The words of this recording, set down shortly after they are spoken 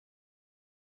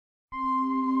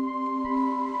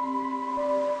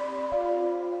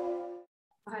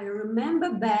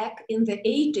remember back in the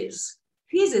 80s,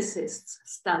 physicists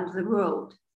stunned the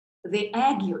world. They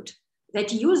argued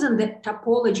that using the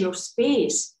topology of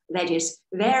space, that is,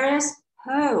 various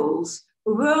holes,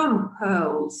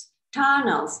 wormholes,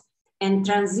 tunnels, and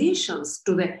transitions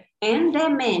to the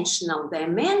n-dimensional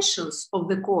dimensions of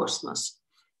the cosmos,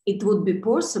 it would be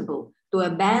possible to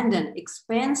abandon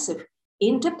expensive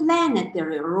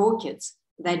interplanetary rockets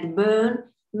that burn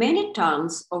many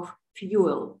tons of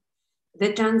fuel.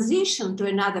 The transition to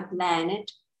another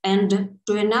planet and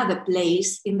to another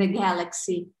place in the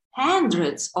galaxy,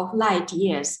 hundreds of light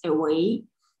years away,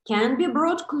 can be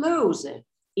brought closer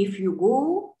if you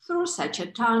go through such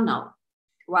a tunnel,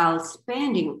 while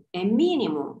spending a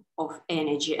minimum of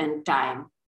energy and time.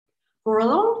 For a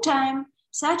long time,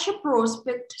 such a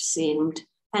prospect seemed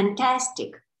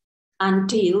fantastic,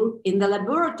 until in the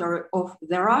laboratory of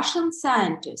the Russian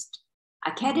scientist,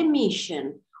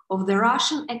 academician of the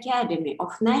Russian Academy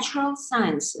of Natural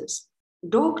Sciences,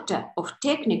 Doctor of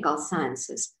Technical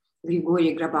Sciences,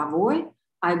 Grigori Grabovoi,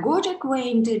 I got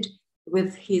acquainted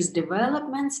with his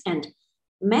developments and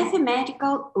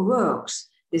mathematical works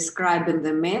describing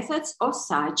the methods of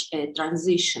such a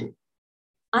transition.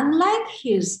 Unlike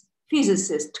his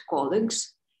physicist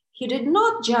colleagues, he did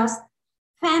not just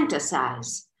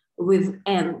fantasize with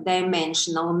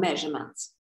n-dimensional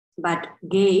measurements, but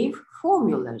gave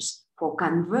formulas for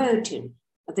converting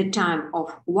the time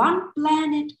of one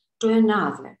planet to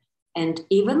another, and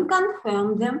even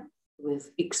confirmed them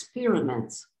with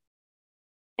experiments.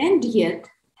 And yet,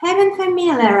 having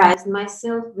familiarized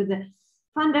myself with the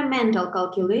fundamental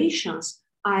calculations,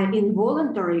 I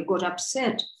involuntarily got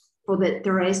upset for the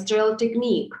terrestrial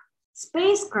technique.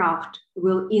 Spacecraft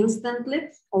will instantly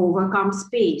overcome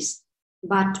space,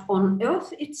 but on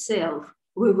Earth itself,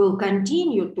 we will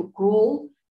continue to crawl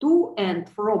to and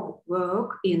from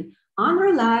work in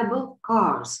unreliable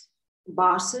cars,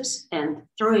 buses, and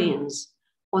trains.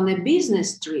 On a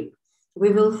business trip,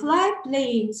 we will fly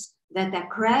planes that are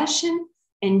crashing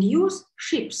and use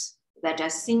ships that are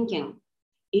sinking.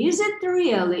 Is it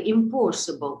really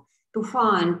impossible to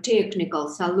find technical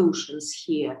solutions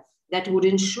here that would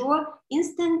ensure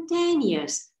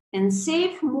instantaneous and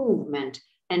safe movement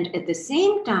and at the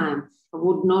same time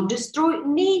would not destroy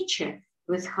nature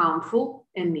with harmful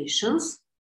emissions?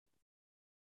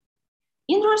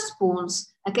 In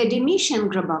response, academician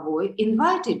Grabovoi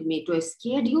invited me to a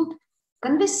scheduled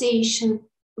conversation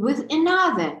with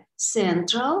another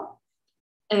Central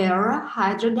Era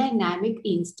Hydrodynamic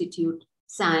Institute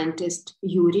scientist,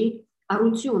 Yuri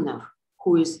Arutyunov,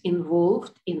 who is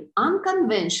involved in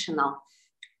unconventional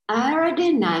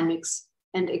aerodynamics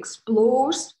and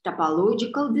explores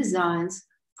topological designs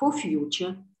for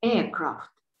future aircraft.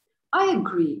 I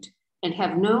agreed and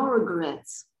have no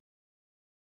regrets.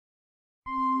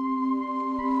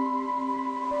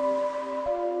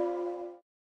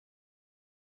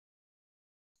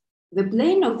 The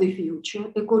plane of the future,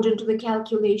 according to the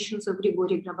calculations of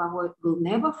Grigori Grabovoi, will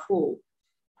never fall.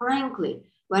 Frankly,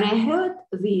 when I heard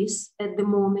this at the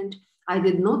moment, I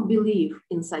did not believe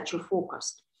in such a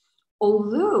forecast.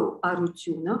 Although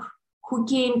Arutyunov, who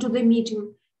came to the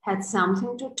meeting, had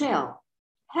something to tell.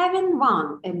 Having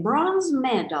won a bronze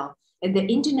medal at the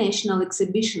International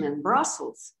Exhibition in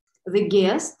Brussels, the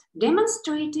guest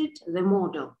demonstrated the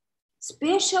model.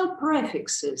 Special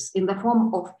prefixes in the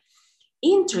form of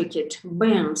intricate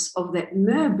bands of the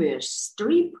Möbius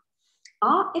strip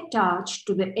are attached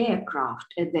to the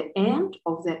aircraft at the end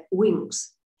of the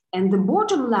wings. And the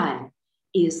bottom line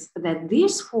is that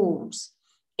these forms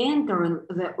entering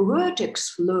the vertex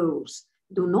flows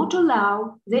do not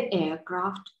allow the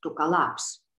aircraft to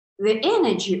collapse. The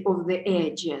energy of the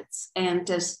air jets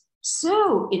enters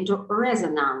so into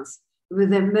resonance with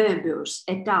the Möbius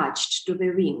attached to the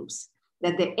wings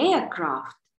that the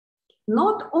aircraft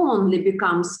not only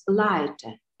becomes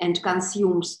lighter and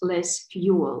consumes less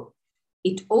fuel,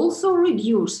 it also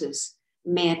reduces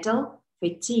metal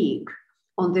fatigue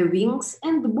on the wings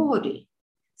and body.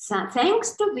 So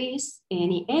thanks to this,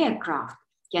 any aircraft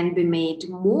can be made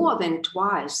more than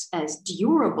twice as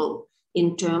durable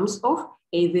in terms of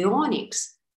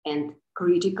avionics and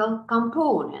critical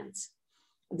components.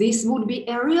 This would be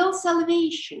a real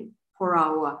salvation for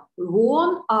our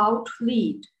worn-out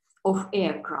fleet of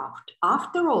aircraft.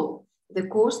 After all, the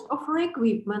cost of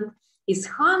re-equipment is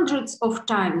hundreds of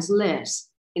times less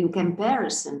in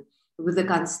comparison with the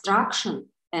construction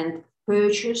and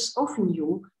purchase of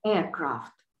new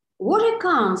aircraft. What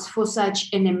accounts for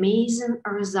such an amazing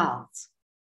result?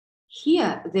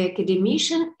 Here, the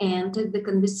academician entered the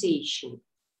conversation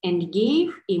and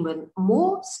gave even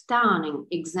more stunning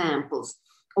examples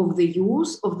of the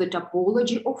use of the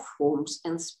topology of forms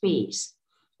and space,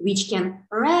 which can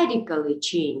radically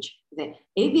change the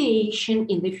aviation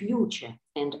in the future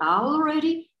and are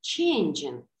already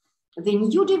changing. The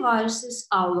new devices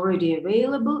are already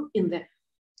available in the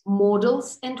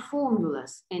models and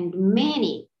formulas, and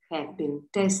many have been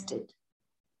tested.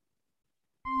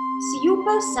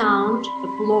 Supersound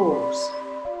applause.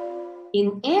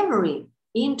 In every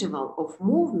interval of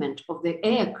movement of the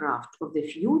aircraft of the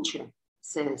future,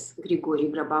 says Grigori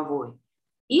Grabovoi,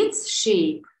 its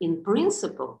shape in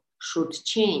principle should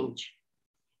change,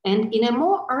 and in a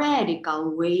more radical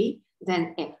way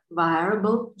than a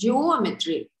variable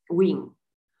geometry wing.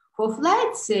 For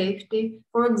flight safety,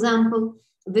 for example,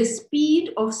 the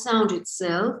speed of sound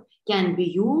itself can be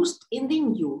used in the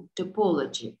new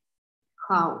topology.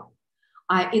 How?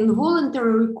 I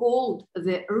involuntarily recalled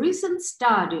the recent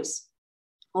studies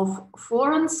of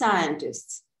foreign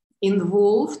scientists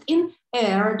involved in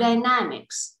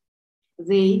aerodynamics.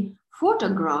 They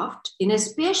photographed in a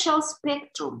special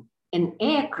spectrum an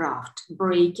aircraft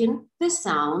breaking the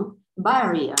sound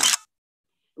barrier.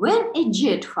 When a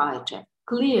jet fighter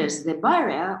clears the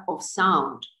barrier of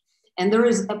sound and there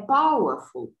is a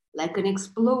powerful, like an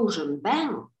explosion,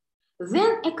 bang,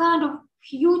 then a kind of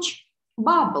huge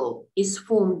bubble is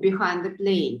formed behind the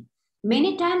plane,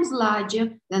 many times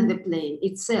larger than the plane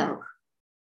itself.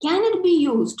 Can it be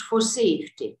used for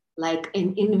safety, like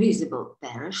an invisible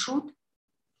parachute?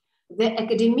 The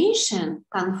academician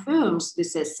confirms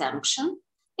this assumption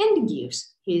and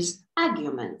gives his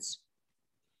arguments.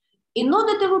 In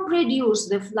order to reproduce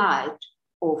the flight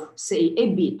of, say,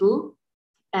 a beetle,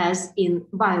 as in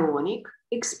bionic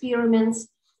experiments,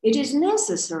 it is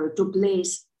necessary to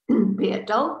place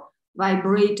petal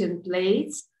vibrating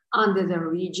plates under the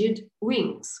rigid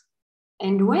wings.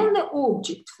 And when the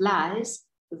object flies,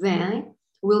 they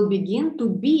will begin to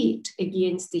beat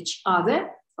against each other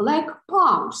like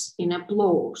palms in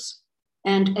applause.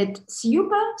 And at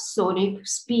supersonic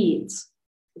speeds,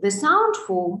 the sound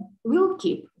form will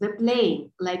keep the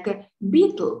plane like a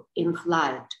beetle in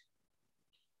flight.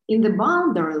 In the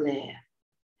boundary layer,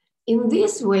 in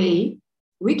this way,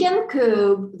 we can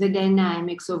curb the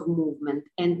dynamics of movement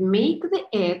and make the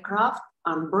aircraft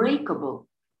unbreakable.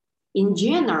 In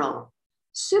general,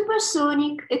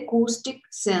 supersonic acoustic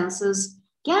sensors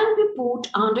can be put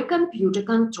under computer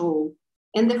control,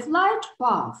 and the flight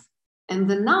path and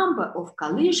the number of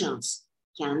collisions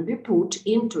can be put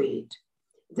into it.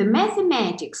 The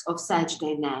mathematics of such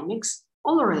dynamics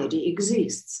already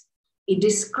exists. It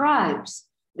describes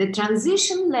the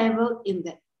transition level in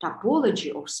the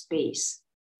topology of space,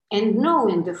 and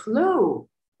knowing the flow,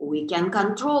 we can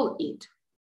control it.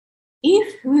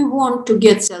 If we want to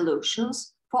get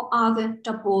solutions for other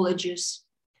topologies,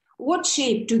 what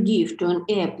shape to give to an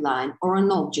airplane or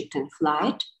an object in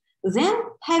flight, then,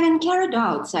 having carried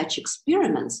out such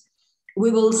experiments,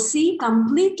 we will see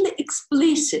completely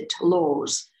explicit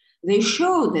laws. They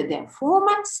show that the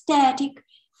former static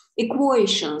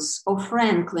equations of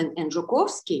Franklin and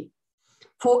Joukowsky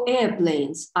for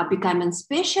airplanes are becoming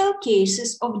special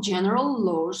cases of general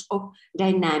laws of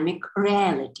dynamic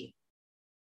reality.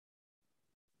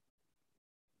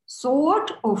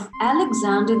 Sword of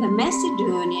Alexander the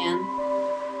Macedonian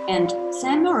and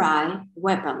samurai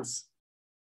weapons.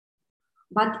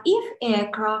 But if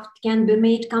aircraft can be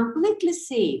made completely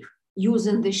safe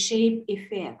using the shape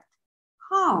effect,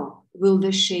 how will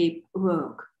the shape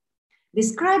work?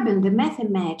 Describing the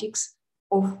mathematics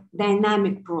of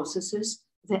dynamic processes,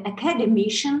 the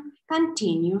academician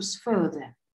continues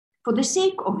further. For the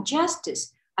sake of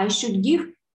justice, I should give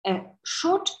a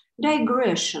short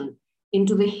digression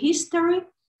into the history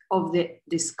of the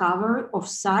discovery of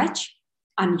such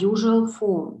unusual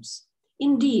forms.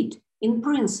 Indeed, in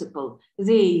principle,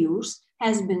 their use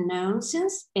has been known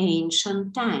since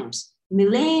ancient times,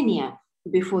 millennia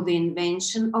before the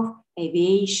invention of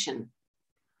aviation.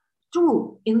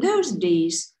 True, in those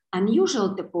days,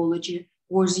 unusual topology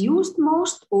was used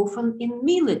most often in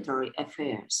military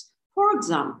affairs. For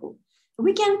example,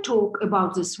 we can talk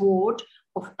about the sword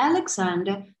of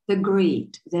Alexander the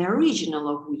Great, the original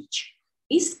of which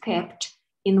is kept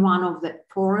in one of the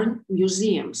foreign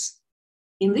museums.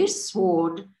 In this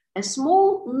sword, a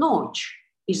small notch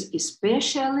is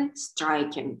especially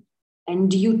striking, and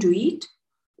due to it,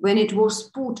 when it was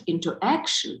put into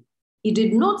action, it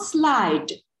did not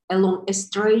slide along a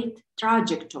straight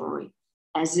trajectory,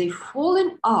 as if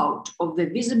falling out of the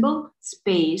visible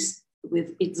space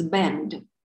with its bend,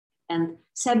 and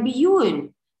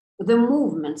subduing the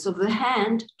movements of the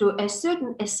hand to a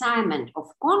certain assignment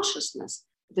of consciousness,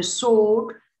 the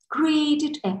sword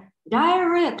created a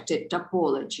directed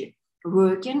topology,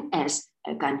 working as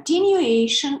a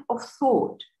continuation of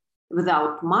thought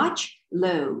without much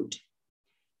load.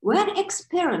 When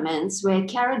experiments were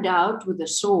carried out with the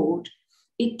sword,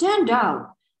 it turned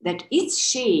out that its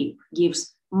shape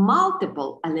gives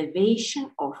multiple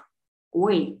elevation of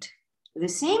weight. The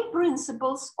same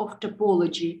principles of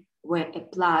topology were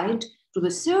applied to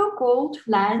the so-called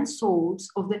flying swords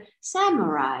of the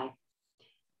samurai.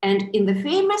 And in the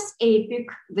famous epic,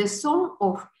 The Song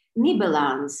of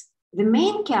Nibelungs, the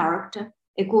main character,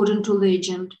 according to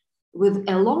legend, with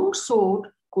a long sword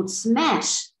could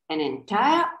smash an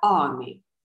entire army.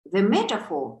 The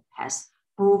metaphor has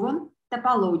proven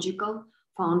topological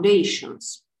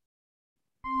foundations.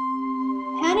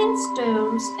 Hanging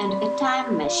stones and a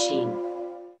time machine.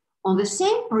 On the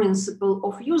same principle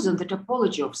of using the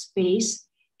topology of space,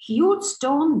 huge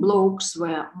stone blocks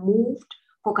were moved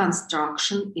for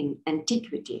construction in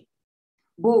antiquity.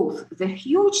 Both the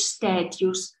huge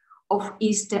statues of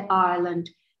Easter Island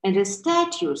and the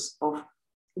statues of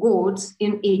gods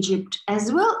in Egypt,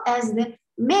 as well as the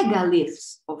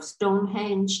megaliths of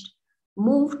Stonehenge,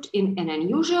 moved in an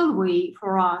unusual way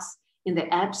for us in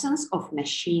the absence of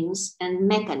machines and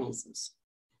mechanisms.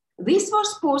 This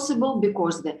was possible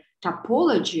because the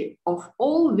topology of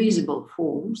all visible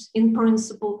forms, in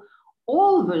principle,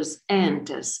 always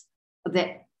enters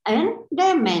the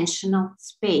n-dimensional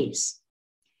space,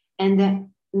 and the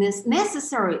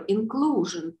necessary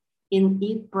inclusion in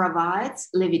it provides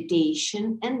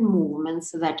levitation and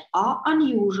movements that are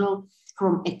unusual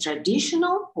from a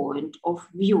traditional point of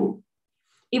view.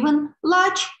 Even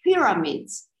large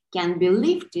pyramids can be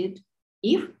lifted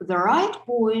if the right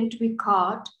point we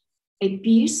cut a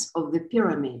piece of the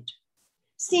pyramid.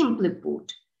 Simply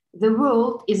put, the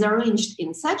world is arranged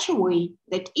in such a way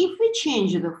that if we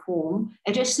change the form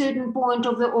at a certain point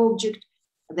of the object,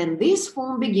 then this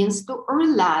form begins to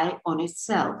rely on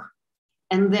itself.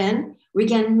 And then we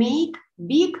can make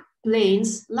big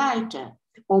planes lighter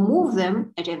or move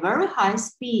them at a very high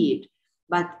speed.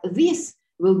 But this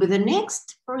will be the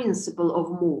next principle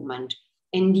of movement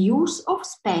and use of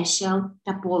spatial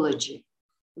topology.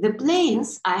 The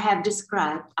planes I have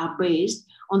described are based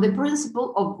on the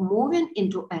principle of moving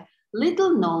into a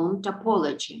little-known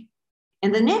topology.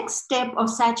 And the next step of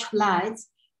such flights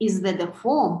is that the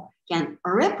form can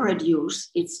reproduce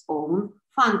its own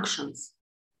functions.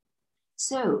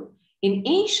 So, in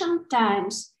ancient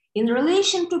times, in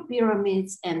relation to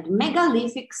pyramids and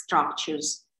megalithic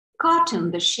structures,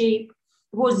 cutting the shape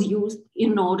was used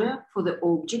in order for the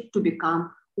object to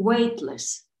become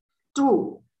weightless.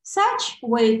 True, such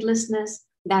weightlessness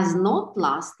does not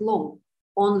last long,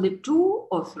 only 2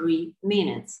 or 3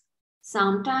 minutes,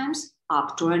 sometimes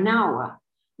up to an hour.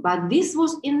 But this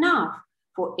was enough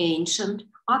for ancient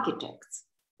architects.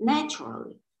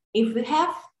 Naturally, if we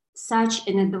have such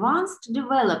an advanced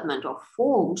development of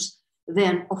forms,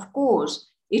 then of course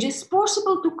it is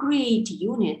possible to create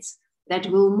units that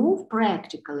will move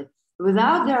practically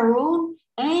without their own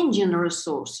engine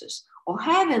resources or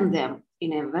having them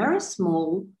in a very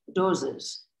small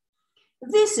doses.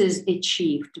 This is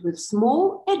achieved with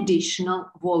small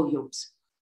additional volumes.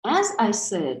 As I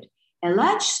said, a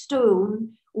large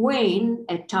stone weighing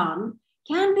a ton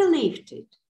can be lifted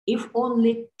if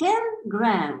only 10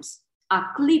 grams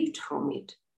are clipped from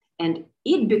it, and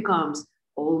it becomes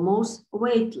almost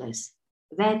weightless.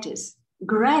 That is,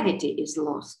 gravity is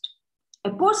lost. A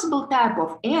possible type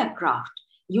of aircraft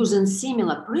using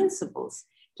similar principles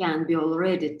can be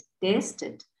already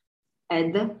tested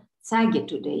at the SAGE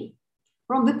today.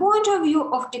 From the point of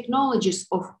view of technologies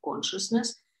of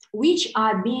consciousness, which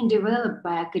are being developed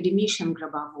by academician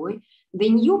GRABOVOI, the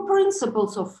new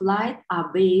principles of flight are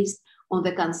based on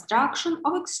the construction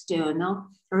of external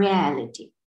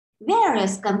reality.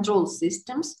 Various control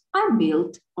systems are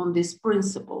built on this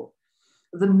principle.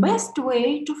 The best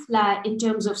way to fly in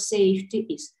terms of safety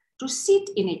is to sit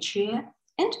in a chair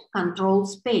and control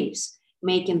space,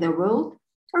 making the world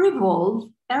revolve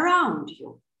around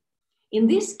you. In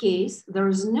this case, there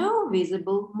is no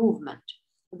visible movement.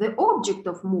 The object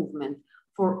of movement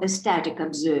for a static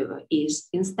observer is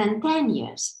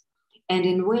instantaneous, and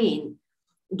in vain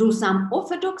do some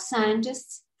orthodox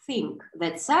scientists think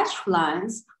that such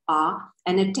flyings are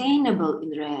unattainable in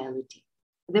reality.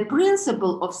 The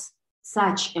principle of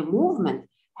such a movement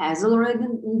has already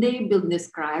been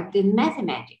described in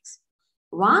mathematics.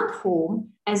 One form,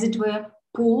 as it were,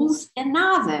 pulls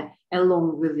another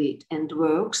along with it and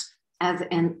works as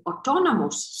an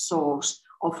autonomous source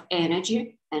of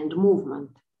energy and movement.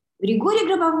 Grigori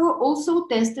GRABOVOI also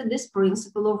tested this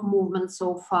principle of movement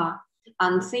so far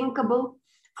unthinkable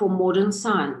for modern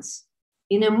science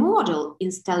in a model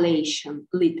installation,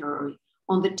 literally,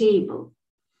 on the table.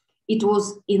 It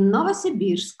was in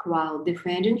Novosibirsk while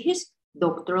defending his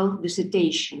doctoral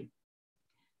dissertation.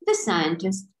 The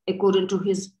scientist, according to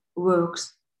his works,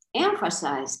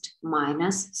 emphasized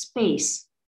minus space.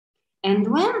 And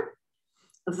when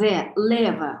the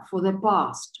lever for the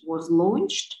past was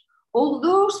launched, all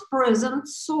those present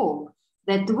saw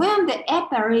that when the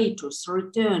apparatus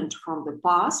returned from the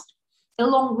past,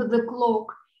 along with the clock,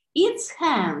 its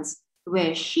hands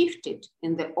were shifted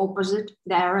in the opposite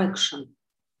direction.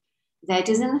 That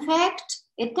is, in fact,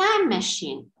 a time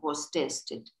machine was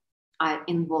tested. I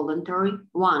involuntarily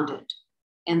wondered,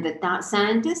 and the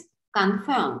scientist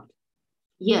confirmed.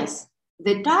 Yes,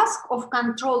 the task of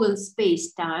controlling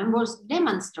space-time was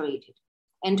demonstrated,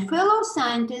 and fellow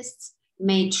scientists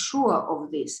made sure of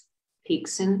this,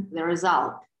 fixing the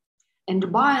result.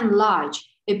 And by and large,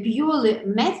 a purely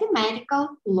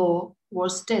mathematical law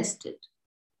was tested.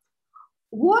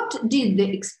 What did the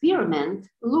experiment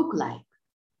look like?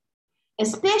 A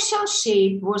special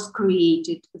shape was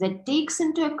created that takes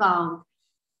into account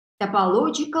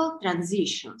topological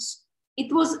transitions.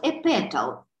 It was a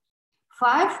petal,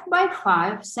 5 by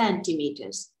 5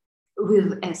 centimeters,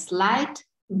 with a slight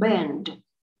bend,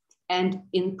 and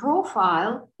in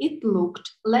profile it looked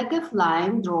like a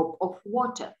flying drop of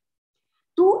water.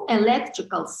 2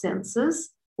 electrical sensors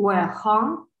were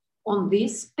hung on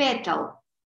this petal,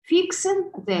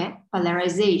 fixing the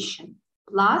polarization,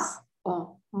 plus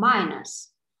or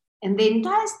minus, and the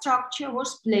entire structure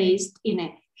was placed in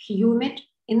a humid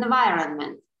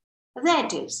environment.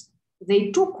 That is,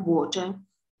 they took water,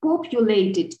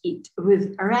 populated it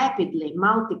with rapidly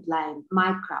multiplying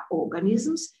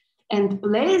microorganisms, and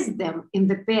placed them in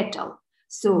the petal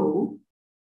so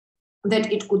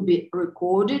that it could be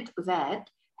recorded that,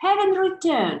 having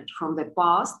returned from the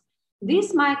past,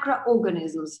 these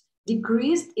microorganisms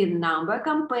decreased in number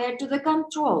compared to the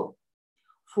control.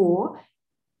 For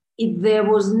if there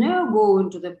was no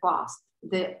going to the past,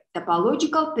 the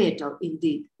topological petal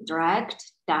indeed dragged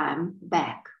time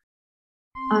back.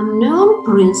 Unknown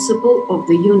principle of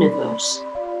the universe.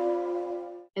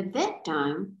 At that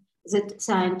time, the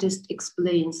scientist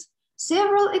explains,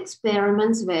 several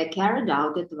experiments were carried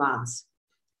out at once.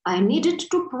 I needed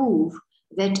to prove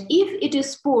that if it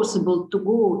is possible to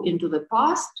go into the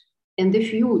past and the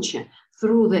future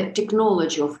through the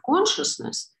technology of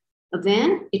consciousness,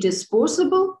 then it is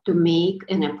possible to make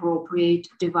an appropriate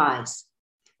device.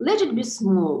 Let it be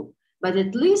small, but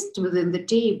at least within the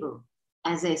table.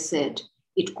 As I said,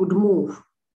 it could move.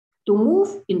 To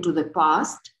move into the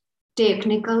past,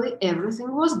 technically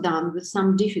everything was done with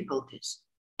some difficulties,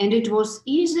 and it was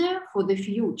easier for the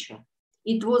future.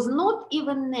 It was not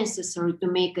even necessary to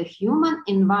make a human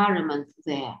environment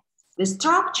there. The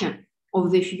structure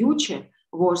of the future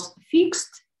was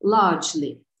fixed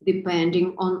largely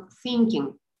depending on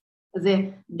thinking.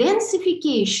 The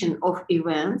densification of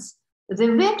events,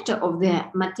 the vector of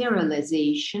their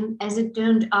materialization, as it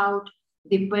turned out,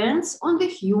 depends on the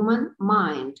human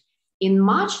mind in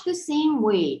much the same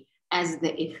way as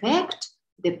the effect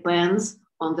depends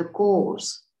on the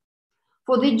cause.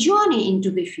 For the journey into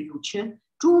the future,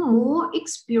 2 more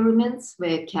experiments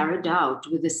were carried out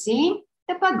with the same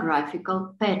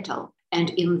topographical petal,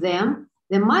 and in them,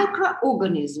 the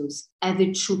microorganisms, as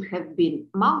it should have been,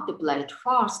 multiplied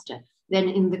faster than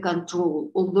in the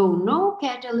control, although no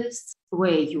catalysts were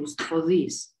used for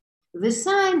this. The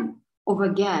sign of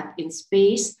a gap in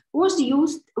space was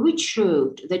used, which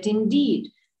showed that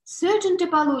indeed certain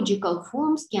topological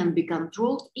forms can be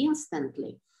controlled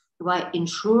instantly while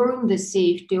ensuring the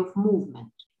safety of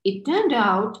movement. It turned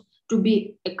out to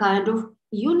be a kind of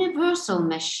universal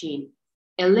machine.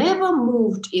 A lever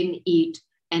moved in it,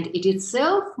 and it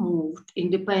itself moved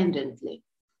independently.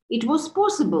 It was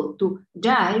possible to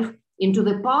dive into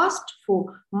the past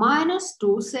for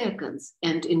 -2 seconds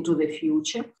and into the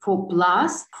future for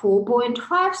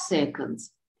 +4.5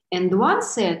 seconds, and 1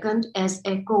 second as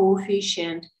a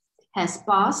coefficient has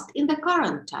passed in the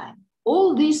current time.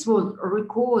 All this was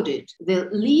recorded. The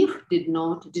leaf did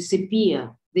not disappear.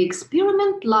 The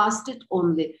experiment lasted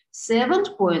only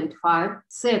 7.5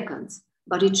 seconds,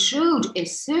 but it showed a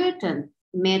certain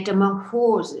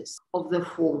metamorphosis of the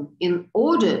form in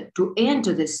order to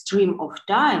enter the stream of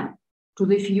time to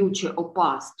the future or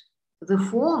past. The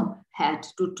form had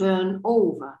to turn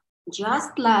over,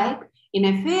 just like in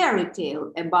a fairy tale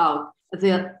about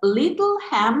the little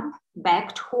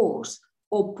hump-backed horse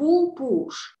or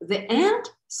pull-push. The end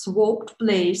swapped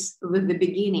place with the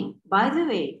beginning. By the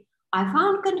way, I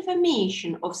found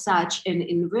confirmation of such an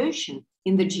inversion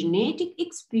in the genetic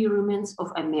experiments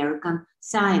of American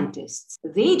scientists.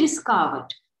 They discovered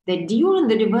that during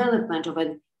the development of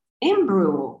an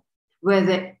embryo, where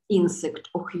the insect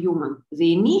or human,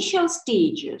 the initial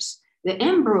stages, the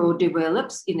embryo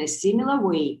develops in a similar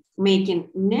way, making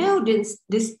no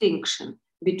distinction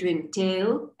between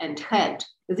tail and head.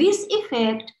 This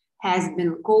effect has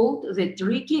been called the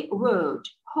tricky word,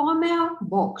 Homer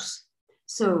box.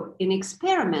 So, in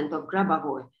experiment of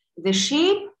Grabovoi, the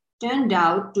shape turned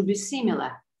out to be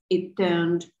similar. It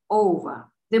turned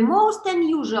over. The most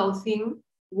unusual thing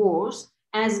was,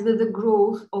 as with the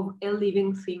growth of a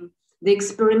living thing, the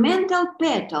experimental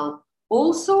petal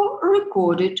also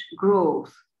recorded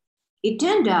growth. It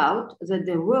turned out that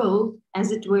the world,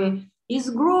 as it were, is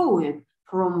growing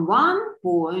from one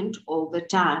point all the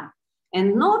time,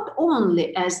 and not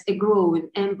only as a growing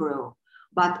embryo,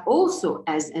 but also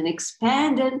as an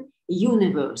expanding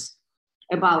universe,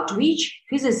 about which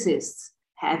physicists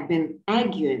have been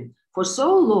arguing for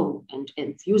so long and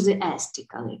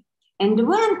enthusiastically. And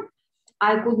when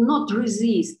I could not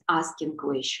resist asking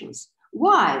questions,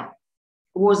 why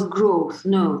was growth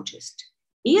noticed?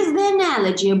 Is the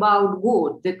analogy about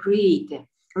God, the creator,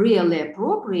 really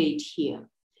appropriate here?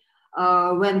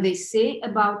 When they say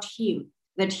about him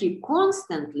that he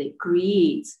constantly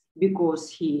creates because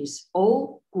he is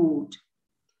all good.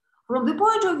 From the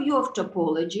point of view of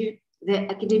topology,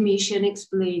 the academician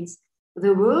explains,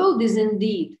 the world is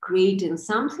indeed creating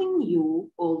something new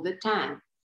all the time.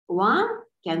 One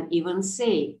can even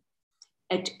say,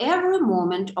 at every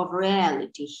moment of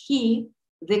reality, he,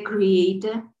 the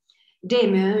creator,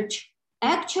 demiurge,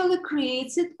 actually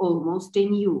creates it almost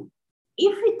anew.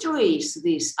 If we trace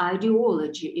this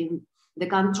ideology in the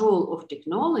control of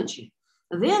technology,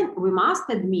 then we must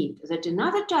admit that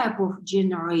another type of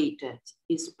generator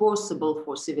is possible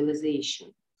for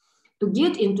civilization. To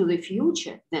get into the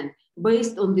future, then,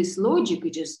 based on this logic,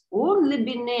 it is only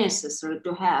be necessary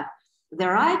to have the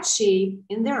right shape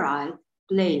in the right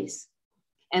place.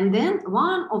 And then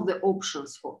one of the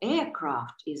options for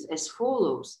aircraft is as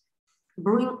follows.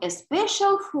 Bring a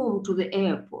special form to the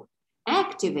airport,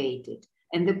 activate it,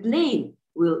 and the plane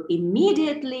will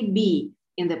immediately be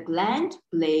in the planned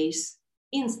place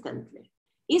instantly.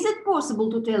 Is it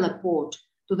possible to teleport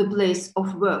to the place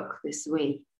of work this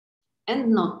way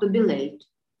and not to be late?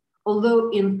 Although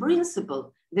in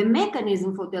principle, the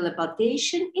mechanism for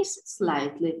teleportation is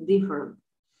slightly different.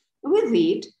 With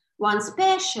it, one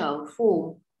special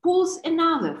form pulls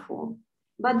another form,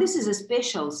 but this is a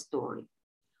special story.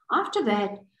 After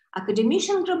that,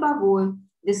 academician Grabovoi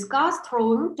discussed for a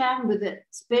long time with a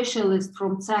specialist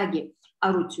from Tsagi,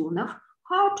 Arutyunov,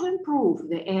 how to improve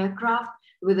the aircraft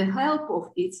with the help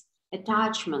of its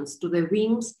attachments to the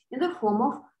wings in the form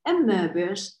of a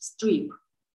Möbius strip.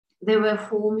 There were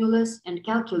formulas and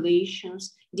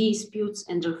calculations, disputes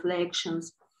and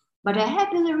reflections, but I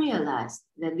happily realized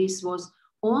that this was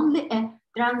only a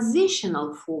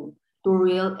transitional form to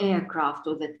real aircraft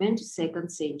of the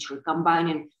 22nd century,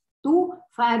 combining two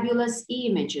fabulous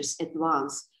images at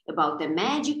once about a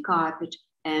magic carpet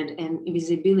and an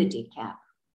invisibility cap.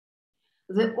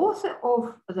 The author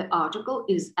of the article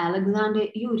is Alexander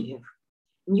Yuriev,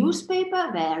 newspaper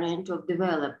variant of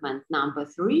Development number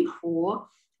 3/4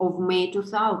 of May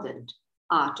 2000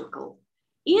 article.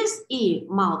 Is E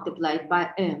multiplied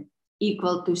by M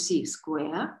equal to C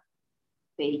squared?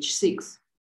 Page 6.